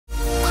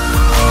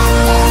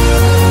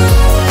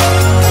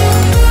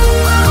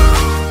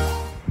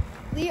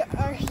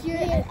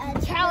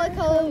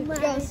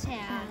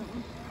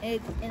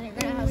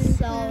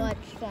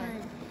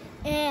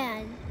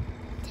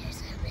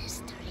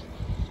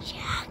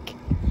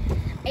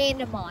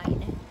and a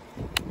mine.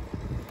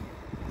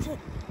 This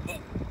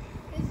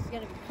is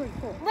gonna be pretty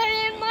cool. But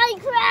in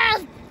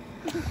Minecraft!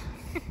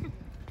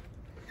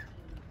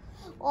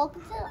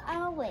 Welcome to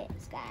our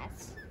waves,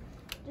 guys.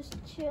 Just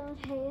chilling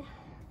here,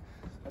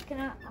 looking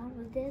out on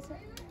the desert.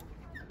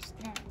 Just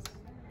nice.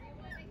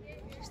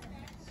 Just nice.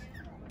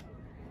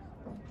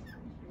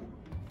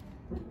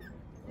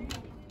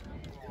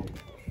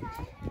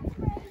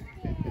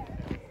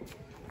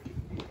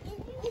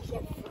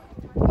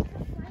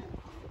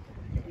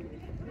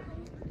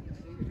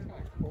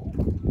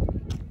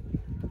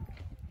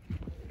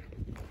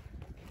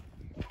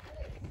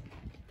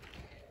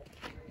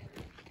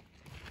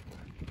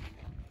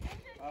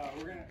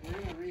 We're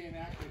gonna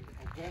reenact it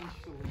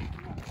eventually.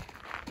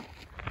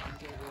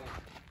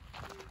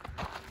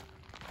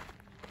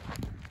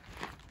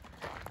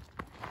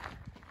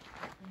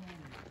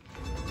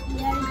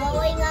 You're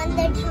going on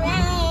the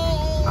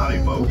train. Howdy,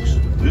 folks.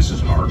 This is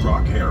Hard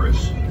Rock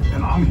Harris,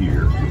 and I'm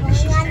here with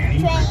Mrs.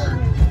 Annie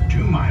Rickard,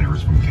 two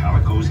miners from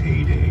Calico's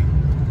heyday.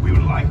 We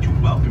would like to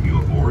welcome you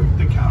aboard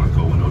the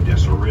Calico and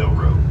Odessa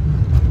Railroad.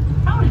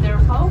 Howdy there,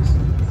 folks.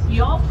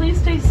 You all please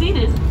stay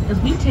seated as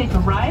we take a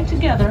ride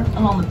together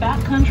along the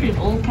back country of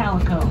Old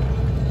Calico.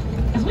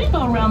 As we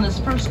go around this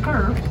first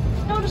curve,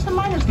 notice the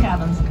miners'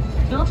 cabins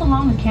built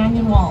along the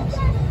canyon walls.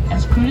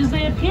 As crude as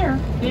they appear,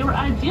 they were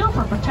ideal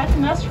for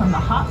protecting us from the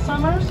hot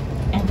summers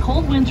and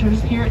cold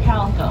winters here at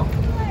Calico,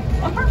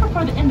 or perfect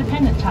for the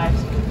independent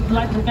types who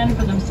like to fend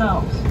for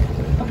themselves.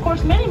 Of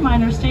course, many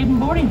miners stayed in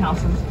boarding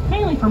houses,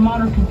 mainly for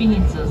modern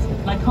conveniences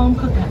like home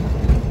cooking.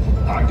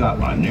 I got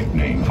my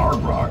nickname Hard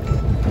Rock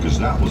because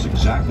that was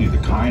exactly the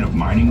kind of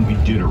mining we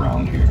did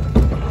around here.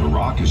 The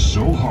rock is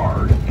so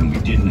hard and we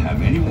didn't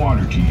have any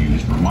water to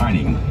use for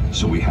mining,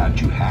 so we had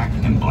to hack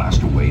and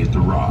blast away at the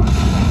rock.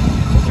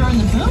 During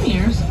the boom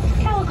years,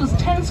 Calico's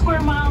 10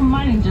 square mile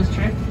mining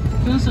district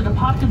boosted a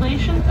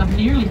population of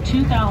nearly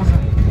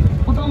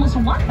 2,000, with almost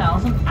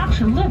 1,000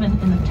 actually living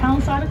in the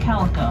town side of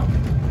Calico.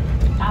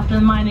 After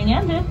the mining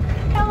ended,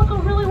 Calico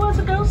really was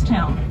a ghost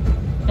town.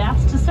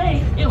 That's to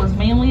say, it was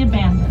mainly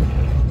abandoned,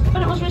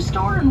 but it was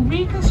restored and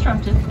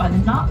reconstructed by the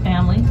Knott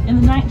family in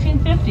the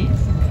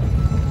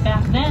 1950s.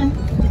 Back then,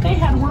 they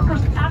had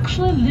workers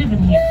actually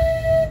living here.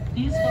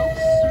 These folks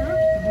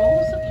served the role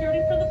of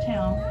security for the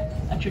town,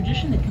 a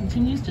tradition that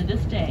continues to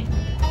this day.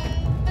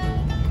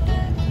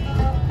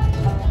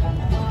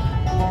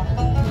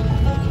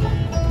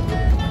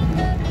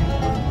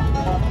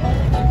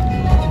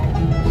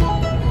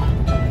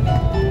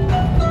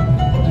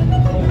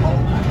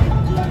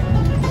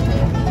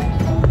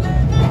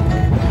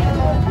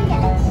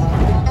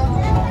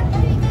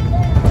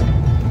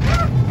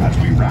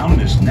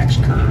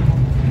 Next curve,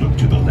 look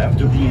to the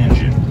left of the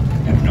engine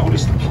and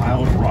notice the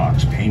pile of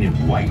rocks painted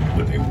white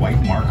with a white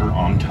marker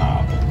on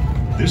top.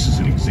 This is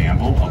an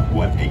example of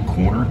what a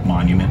corner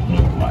monument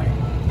looked like.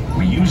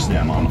 We use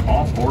them on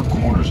all four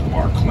corners of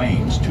our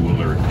claims to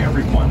alert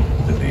everyone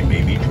that they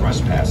may be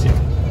trespassing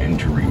and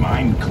to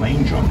remind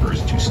claim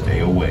jumpers to stay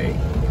away.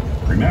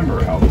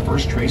 Remember how the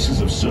first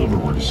traces of silver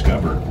were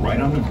discovered right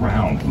on the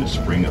ground in the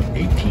spring of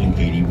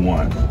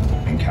 1881,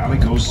 and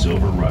Calico's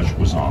silver rush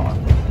was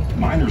on.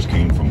 Miners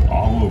came from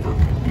all over,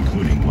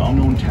 including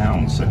well-known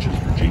towns such as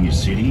Virginia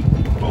City,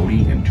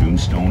 Bodie, and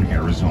Tombstone,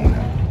 Arizona.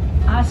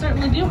 I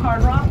certainly do,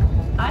 Hard Rock.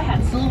 I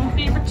had silver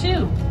fever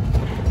too.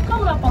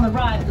 Coming up on the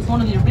right is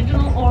one of the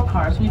original ore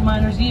cars we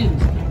miners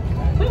used.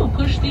 We would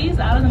push these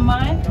out of the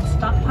mine and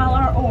stockpile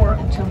our ore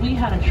until we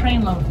had a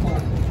trainload full.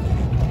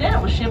 Then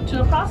it was shipped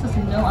to a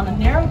processing mill on a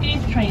narrow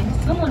gauge train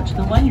similar to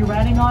the one you're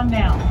riding on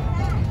now.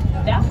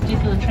 That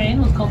particular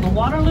train was called the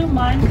Waterloo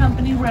Mine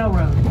Company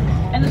Railroad,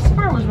 and the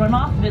spur was run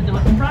off of it that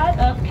went right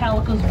up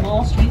Calico's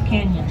Wall Street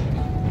Canyon.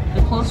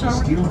 The closer a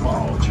steel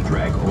ball to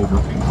drag over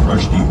and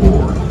crush the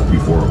ore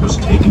before it was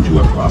taken to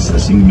a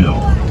processing mill.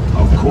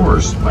 Of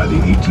course, by the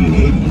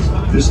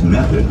 1880s, this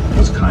method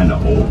was kind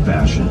of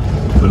old-fashioned,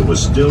 but it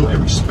was still a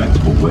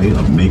respectable way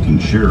of making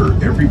sure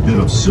every bit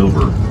of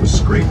silver was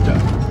scraped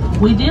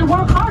up. We did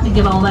work hard to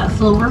get all that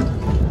silver.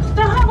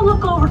 Now have a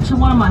look over to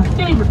one of my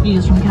favorite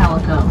views from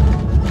Calico.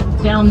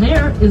 Down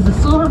there is the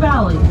Silver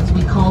Valley, as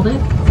we called it,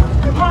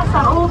 and past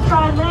that old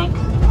dry lake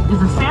is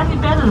the sandy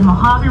bed of the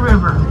Mojave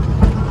River.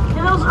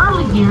 In those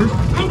early years,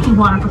 drinking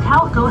water for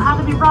Calico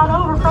had to be brought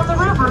over from the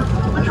river,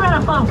 which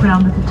ran above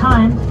ground at the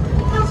time,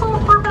 and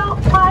sold for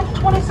about 5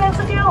 to 20 cents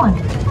a gallon.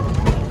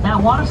 That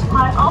water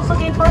supply also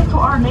gave birth to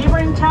our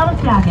neighboring town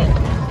of Daggett,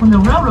 when the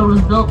railroad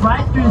was built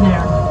right through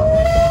there.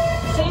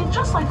 See,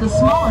 just like the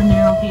smaller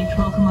narrow gauge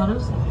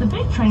locomotives, the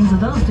big trains of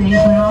those days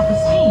ran off of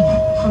steam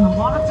from the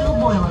water-filled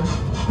boilers.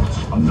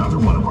 Another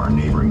one of our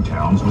neighboring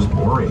towns was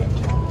Borate.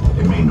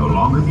 It may no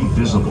longer be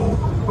visible,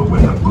 but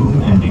when the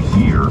boom ended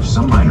here,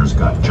 some miners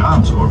got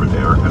jobs over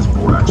there as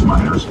borax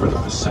miners for the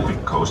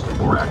Pacific Coast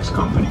Borax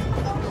Company.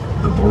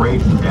 The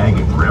Borate and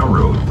Daggett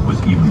Railroad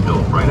was even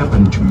built right up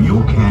into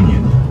Mule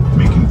Canyon,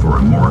 making for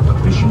a more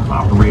efficient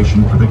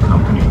operation for the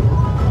company.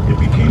 It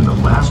became the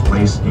last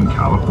place in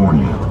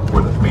California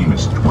where the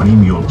famous 20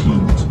 mule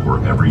teams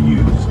were ever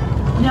used.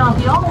 Now,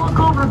 if you all look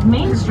over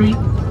Main Street,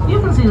 You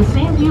can see the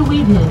same view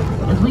we did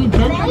as we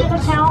ventured into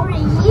town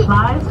for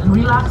supplies and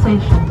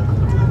relaxation.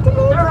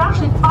 There are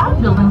actually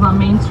 5 buildings on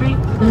Main Street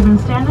that have been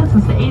standing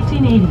since the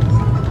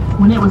 1880s,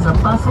 when it was a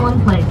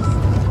bustling place.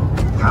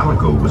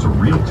 Calico was a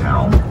real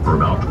town for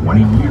about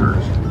 20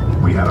 years.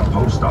 We had a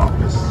post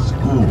office,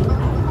 school,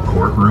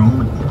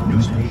 courtroom,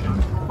 newspaper,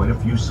 quite a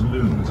few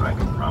saloons, I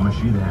can promise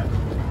you that.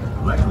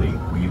 Luckily,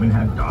 we even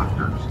had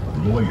doctors,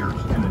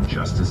 lawyers, and a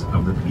justice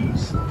of the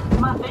peace.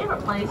 My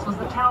favorite place was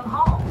the town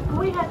hall, where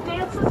we had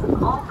dances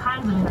and all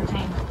kinds of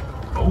entertainment.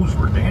 Those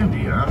were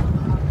dandy, huh?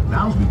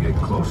 Now as we get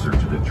closer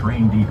to the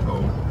train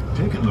depot,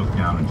 take a look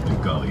down into the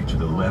gully to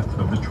the left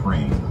of the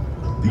train.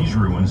 These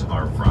ruins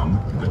are from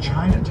the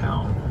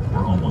Chinatown,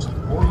 where almost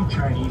 40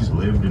 Chinese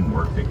lived and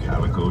worked at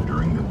Calico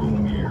during the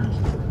boom years.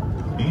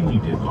 Amy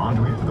did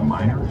laundry for the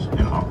miners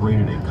and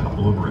operated a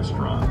couple of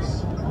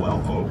restaurants.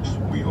 Well, folks,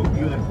 we hope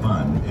you had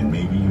fun and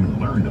maybe even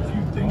learned a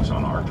few things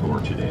on our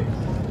tour today.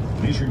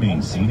 Please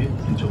remain seated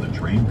until the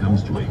train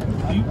comes to a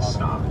complete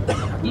stop.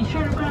 Be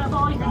sure to grab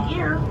all your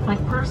gear,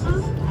 like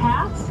purses,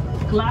 hats,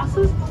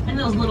 glasses, and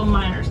those little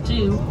miners,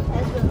 too.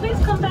 Please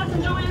come back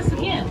and join us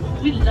again.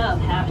 We love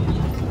having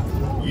you.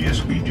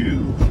 Yes, we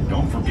do.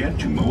 Don't forget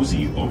to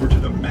mosey over to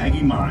the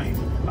Maggie Mine.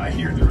 I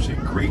hear there's a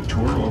great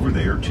tour over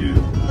there, too.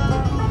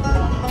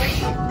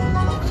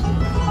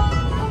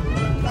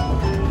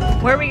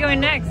 Where are we going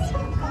next?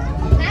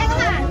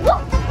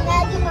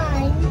 Maggie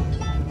Mine.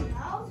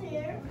 Al's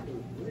here.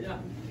 Yeah.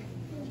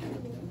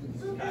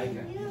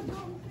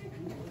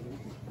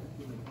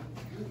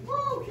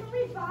 Oh, can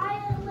we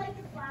buy like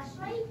a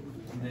flashlight?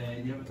 Nah,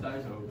 you have a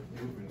size over.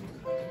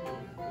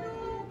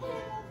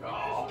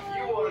 Oh,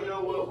 you want to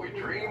know what we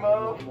dream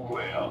of?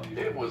 Well,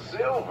 it was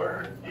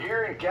silver.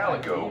 Here in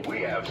Calico,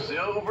 we have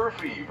silver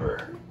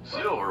fever.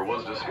 Silver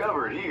was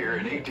discovered here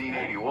in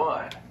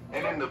 1881.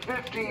 And in the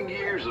 15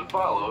 years that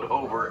followed,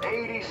 over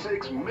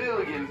 $86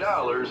 million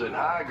in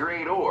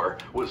high-grade ore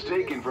was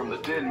taken from the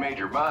 10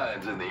 major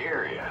mines in the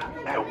area.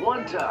 At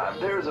one time,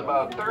 there's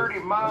about 30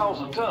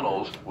 miles of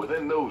tunnels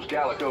within those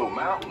Calico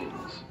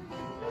mountains.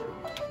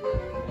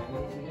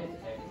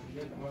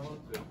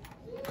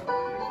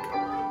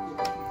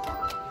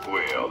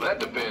 Well, that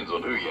depends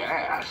on who you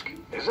ask.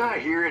 As I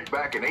hear it,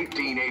 back in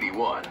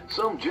 1881,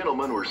 some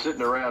gentlemen were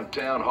sitting around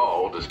town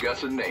hall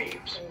discussing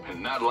names,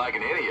 and not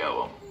liking any of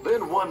them.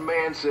 Then one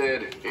man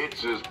said,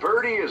 "It's as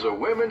pretty as a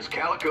women's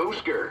calico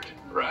skirt."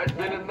 Right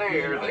then and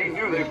there, they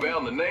knew they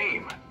found the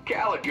name,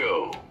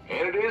 Calico.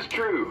 And it is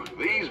true,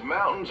 these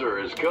mountains are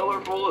as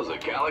colorful as a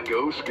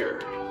calico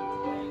skirt.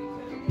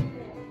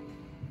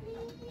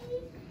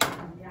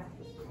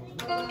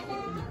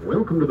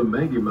 Welcome to the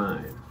Maggie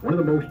Mine, one of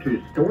the most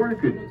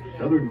historic in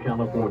Southern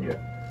California.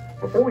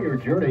 Before your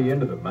journey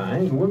into the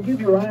mine, we'll give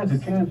your eyes a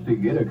chance to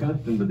get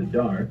accustomed to the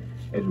dark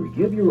as we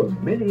give you a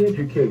mini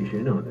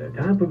education on the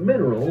type of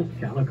minerals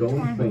Calico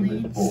is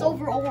famous for.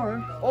 Silver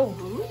ore. Oh,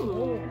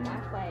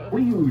 that way.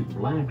 We used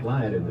black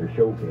light in the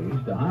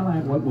showcase to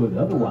highlight what would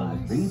otherwise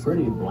be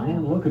pretty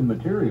bland-looking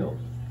materials.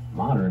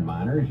 Modern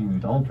miners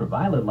use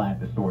ultraviolet light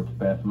to sort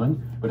specimens,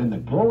 but in the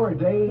glory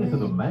days of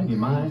the Maggie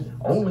Mine,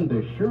 only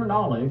the sure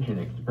knowledge and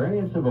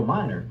experience of a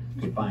miner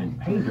could find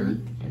painters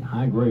in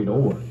high-grade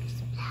ores.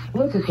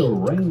 Look at the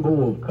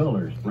rainbow of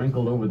colors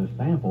sprinkled over the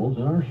samples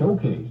in our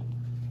showcase.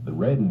 The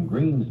red and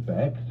green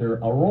specks are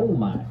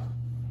aurolite.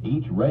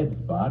 Each red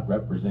spot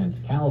represents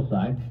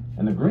calcite,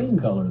 and the green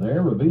color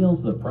there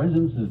reveals the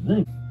presence of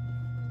zinc.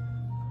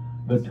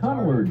 The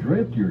tunnel or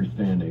drift you're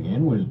standing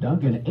in was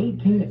dug in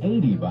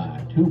 1880 by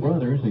 2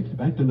 brothers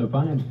expecting to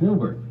find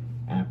silver.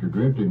 After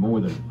drifting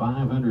more than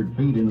 500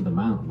 feet into the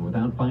mountain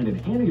without finding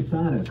any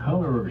sign of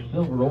color or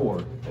silver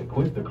ore, they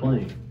quit the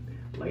claim.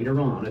 Later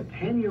on, a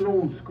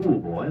 10-year-old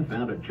schoolboy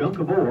found a chunk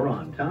of ore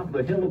on top of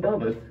the hill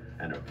above us,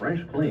 and a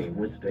fresh claim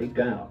was staked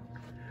out.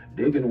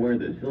 Digging where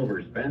the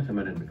silver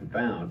specimen had been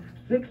found,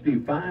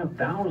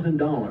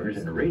 $65,000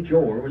 in rich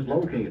ore was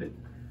located.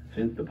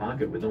 Since the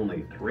pocket was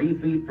only 3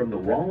 feet from the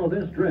wall of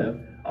this drift,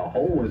 a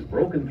hole was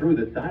broken through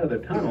the side of the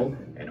tunnel,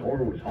 and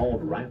ore was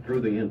hauled right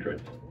through the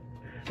entrance.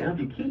 Now, if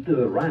you keep to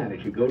the right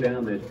as you go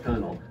down this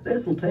tunnel,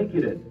 this will take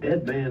you to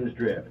Dead Man's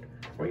Drift,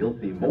 where you'll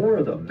see more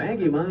of the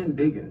Maggie Mine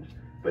diggings,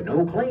 but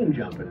no claim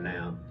jumping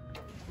now.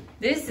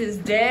 This is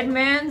Dead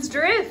Man's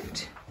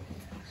Drift.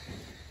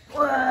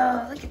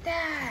 Whoa, look at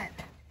that.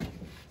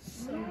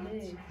 So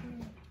big.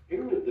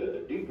 Here at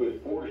the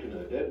deepest portion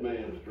of Dead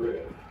Man's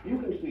Drift, you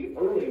can see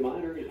early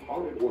miners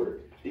hard at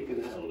work,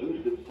 seeking that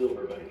elusive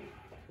silver vein.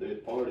 This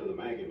part of the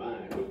Maggie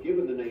Mine was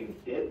given the name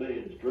Dead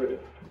Man's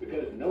Drift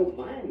because no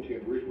mine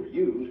timbers were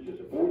used to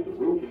support the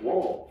roof and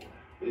wall.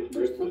 This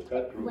drift was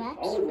cut through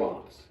solid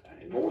rocks,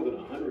 and in more than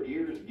 100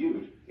 years of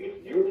use,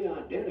 it's nearly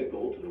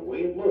identical to the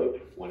way it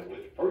looked when it was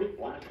first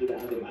blasted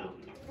out of the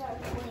mountain.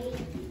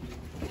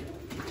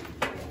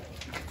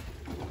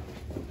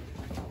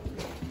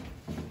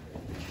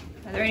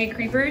 Are there any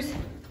creepers?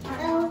 No, I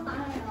don't know.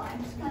 I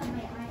just got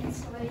my eyes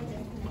so I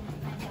didn't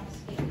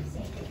escape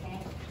safe, okay?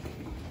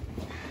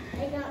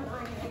 I got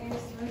my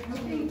ears.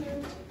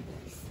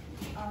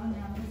 Oh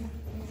no,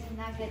 this is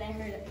not good. I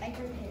heard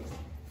his.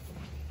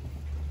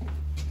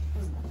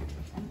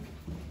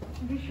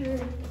 pretty sure.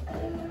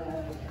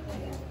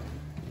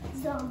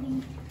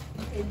 Zombie.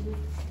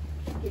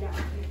 Get out of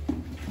here.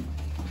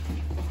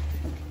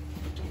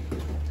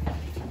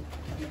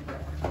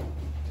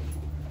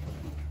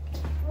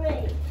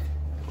 Great.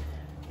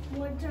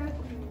 More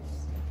darkness.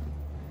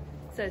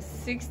 It's a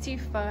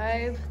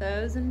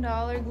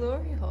 $65,000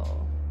 glory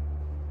hole.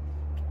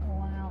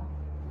 Wow.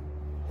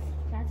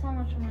 That's how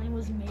much money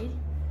was made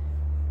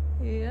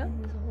Yeah.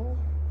 in this whole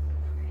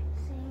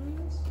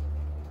savings.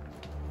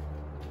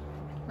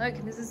 Look,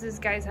 this is this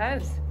guy's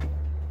house.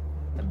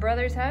 The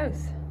brother's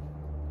house.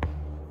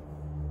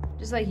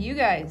 Just like you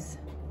guys.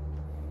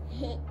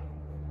 It's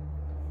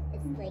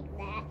like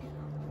that.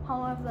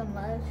 How have the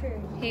mother?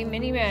 Hey,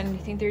 Miniman, do you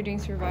think they're doing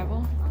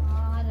survival?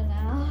 I don't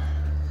know.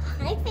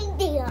 I think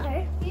they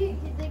are. They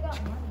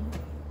got money.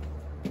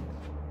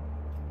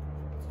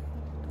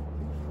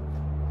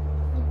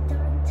 Like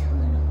dark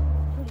tunnel.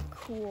 Pretty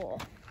cool.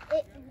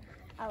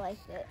 I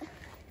liked it.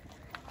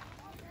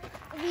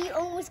 We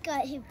almost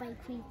got hit by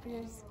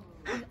creepers.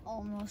 We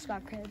almost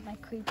got killed by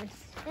creepers.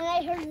 And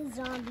I heard a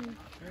zombie.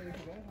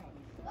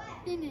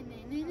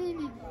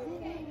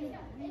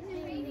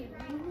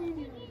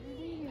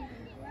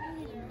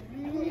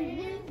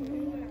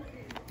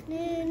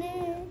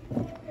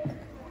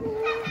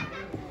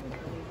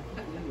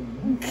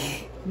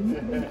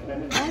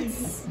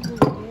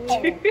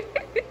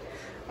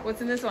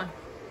 What's in this one?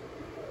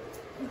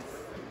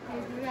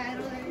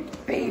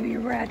 Baby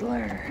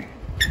Rattler.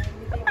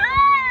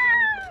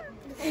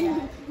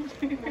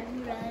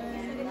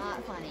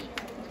 Not funny.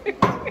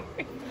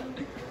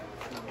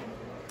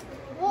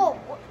 Whoa!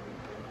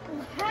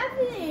 What's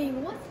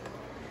happening? What's?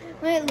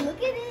 Wait, look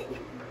at it.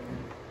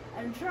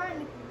 I'm trying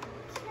to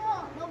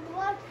kill the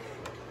blood.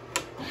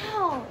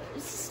 Ow!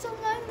 This is so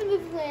not gonna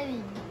be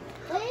planning.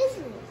 What is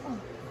this?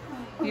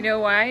 You know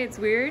why it's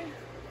weird?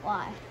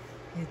 Why?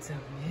 It's a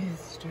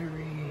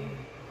mystery.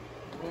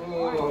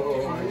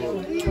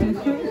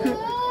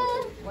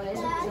 What is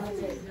it?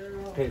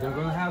 Hey, don't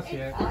go in the house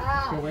yet.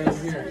 Go way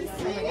over here.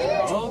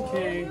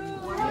 Okay.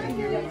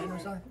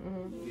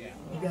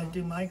 You guys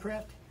do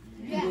Minecraft?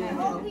 Yeah.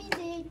 Oh, we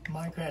did.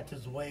 Minecraft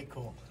is way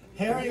cool.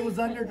 Harry was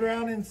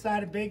underground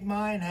inside a big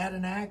mine, had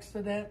an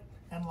accident,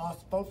 and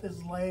lost both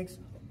his legs,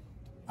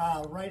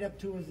 right up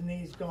to his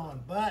knees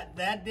gone. But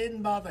that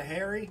didn't bother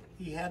Harry.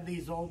 He had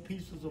these old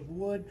pieces of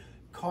wood,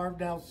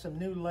 carved out some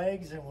new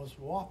legs, and was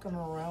walking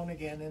around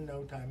again in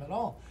no time at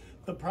all.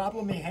 The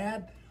problem he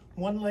had,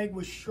 one leg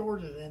was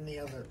shorter than the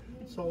other.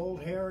 So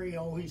old Harry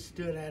always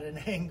stood at an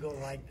angle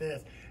like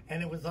this.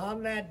 And it was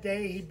on that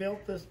day he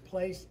built this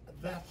place.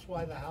 That's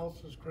why the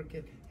house was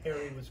crooked.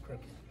 Harry was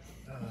crooked.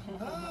 Okay,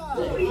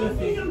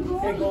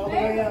 go all the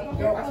way up.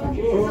 Go. Come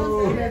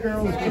here,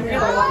 girls. Come here.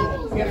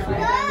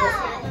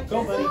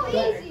 Go, buddy.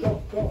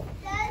 Go. All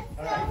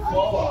right,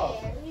 fall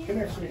off. Come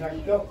here,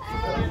 sweetheart. Go.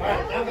 All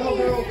right, now go,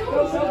 girls. Go.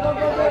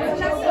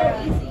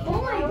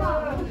 Oh my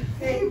God.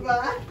 Hey,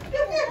 bud.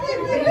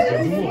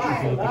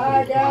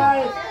 Bye,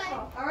 guys.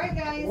 All right,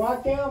 guys.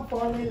 Walk down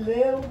for me a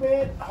little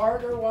bit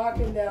harder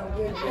walking down.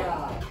 Good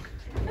job.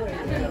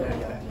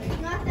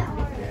 Not that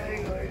hard.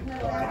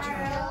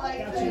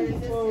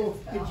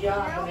 Good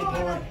job, buddy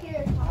boy.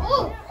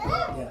 Oh!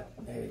 Yeah,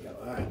 there you go.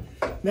 All right.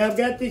 Now I've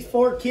got these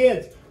 4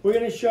 kids. We're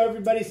going to show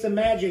everybody some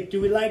magic.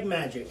 Do we like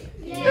magic?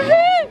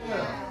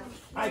 Yeah.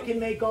 I can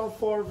make all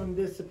 4 of them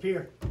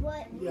disappear.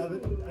 What? The other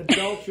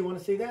adults, you want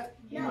to see that?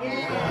 No.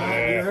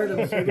 You heard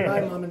them. Say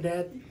goodbye, Mom and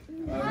Dad.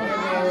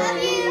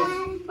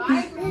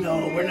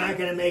 No, we're not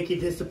going to make you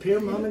disappear.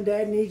 Mom and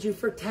Dad need you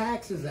for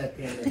taxes at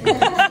the end of the day.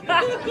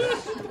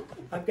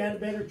 I've got a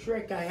better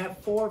trick. I have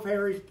 4 of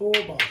Harry's pool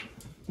balls.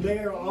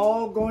 They're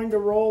all going to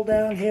roll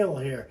downhill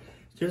here.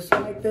 Just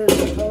like they're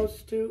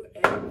supposed to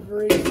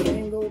every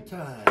single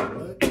time.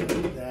 Look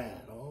at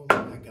that. Oh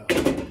my God.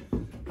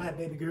 All right,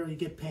 baby girl, you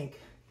get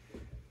pink.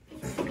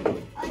 All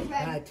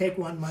right, take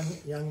one,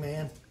 young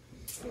man.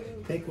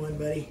 Take one,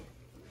 buddy.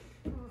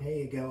 There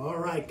you go. All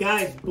right,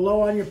 guys,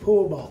 blow on your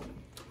pool ball.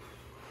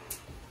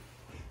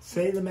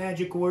 Say the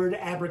magic word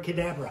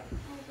abracadabra.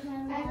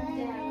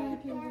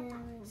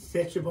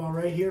 Set your ball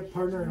right here,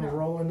 partner, and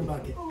roll in the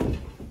bucket.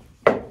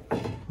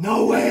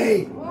 No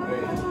way! Supposed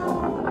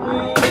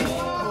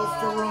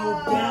to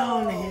roll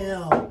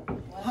downhill.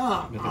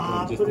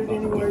 Put it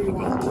anywhere you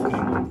want.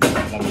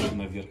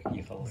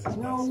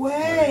 No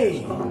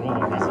way! I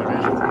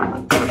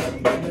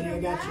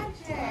got you.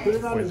 Put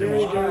it on the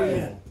very, very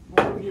end.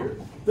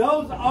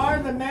 Those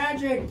are the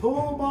magic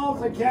pool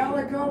balls of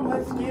Calico.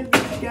 Let's give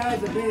these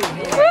guys a big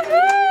hand.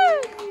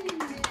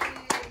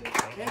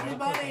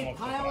 Everybody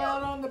pile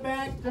out on the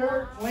back,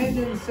 dirt, wind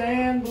and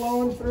sand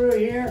blowing through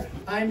here.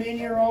 I'm in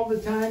here all the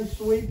time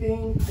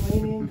sweeping,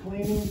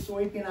 cleaning,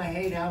 sweeping. I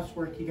hate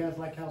housework. You guys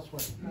like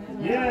housework?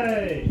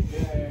 Yay!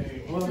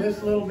 Well,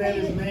 this little bit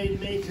has made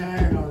me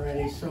tired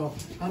already, so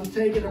I'm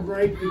taking a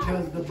break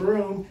because the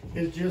broom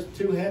is just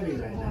too heavy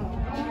right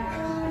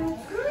now.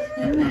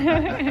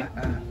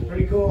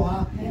 Pretty cool,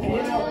 huh? And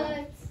you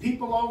know,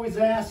 people always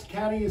ask,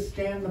 how do you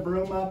stand the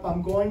broom up?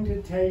 I'm going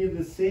to tell you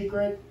the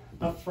secret.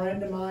 A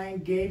friend of mine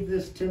gave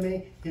this to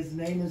me. His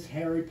name is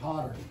Harry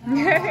Potter.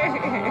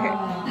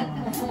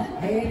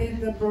 Painted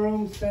the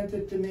broom, sent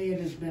it to me.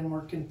 It has been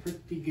working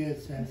pretty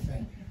good since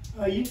then.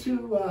 You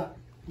two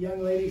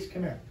young ladies,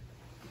 come here.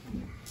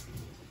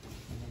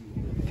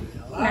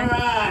 All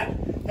right.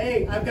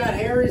 Hey, I've got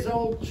Harry's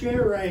old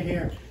chair right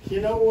here.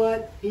 You know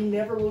what? He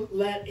never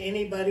let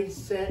anybody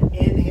sit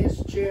in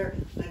his chair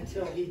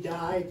until he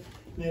died.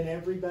 Then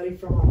everybody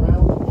from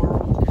around the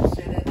world could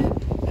sit in it,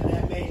 and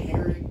that made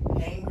Harry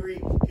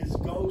angry. His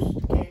ghost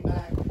came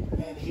back,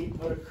 and he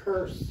put a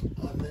curse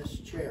on this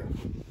chair.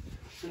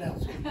 Sit down,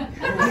 sweetie. All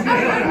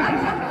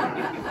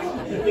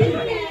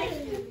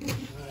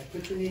right,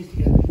 put your knees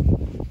together.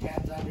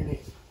 Hands on your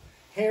knees.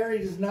 Harry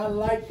does not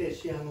like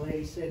this young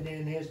lady sitting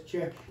in his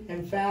chair.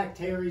 In fact,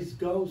 Harry's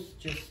ghost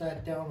just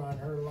sat down on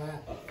her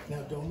lap.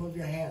 Now, don't move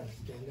your hands.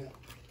 Stand up.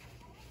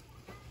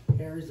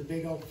 Harry's a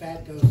big old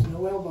fat ghost.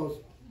 No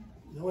elbows.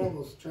 No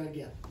elbows. Try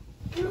again.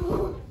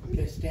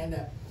 Okay, stand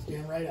up.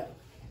 Stand right up.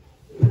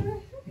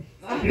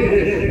 So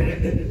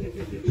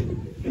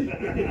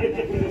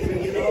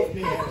get off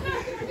me, Harry.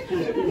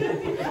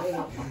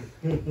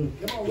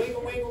 Come on,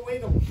 wiggle, wiggle,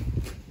 wiggle.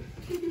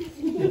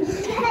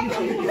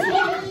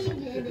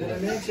 Did I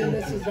mention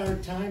this is our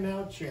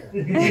timeout chair?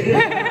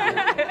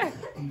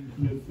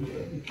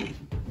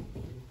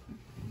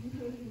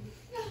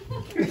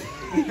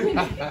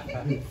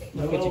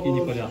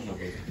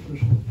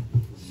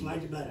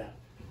 Slide your butt out.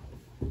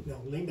 No,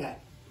 lean back.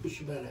 Push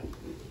your butt out.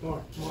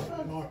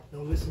 More. No,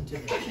 listen to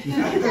me.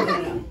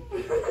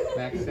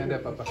 Max, stand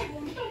up, Papa. All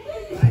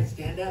right,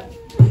 stand up.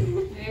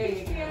 There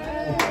you go.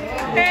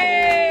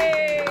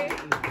 Hey!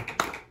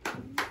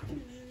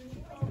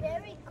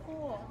 Very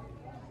cool.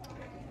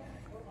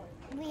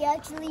 We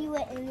actually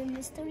went in the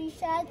mystery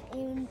shack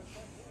and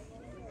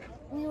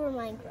we were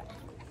Minecraft.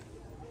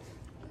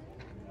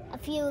 A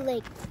few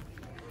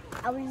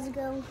hours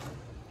ago,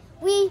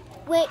 we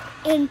went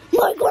in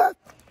Minecraft.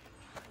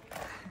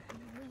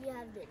 We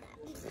have done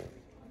that.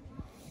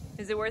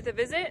 Is it worth a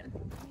visit?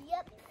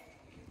 Yep.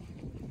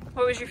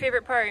 What was your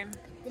favorite part?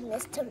 The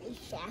mystery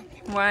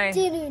shack. Why?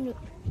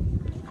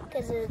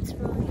 Because it's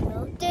from,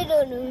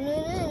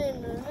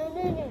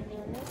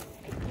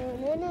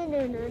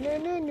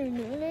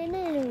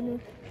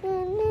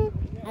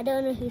 I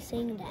don't know who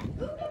sang that.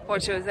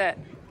 What show is that?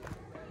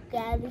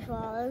 Gravity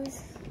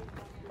Falls.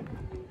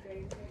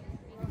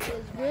 It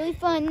was really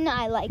fun.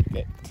 I liked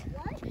it.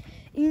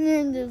 And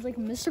then there's a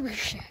mystery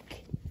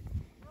shack.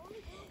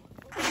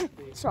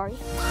 Sorry.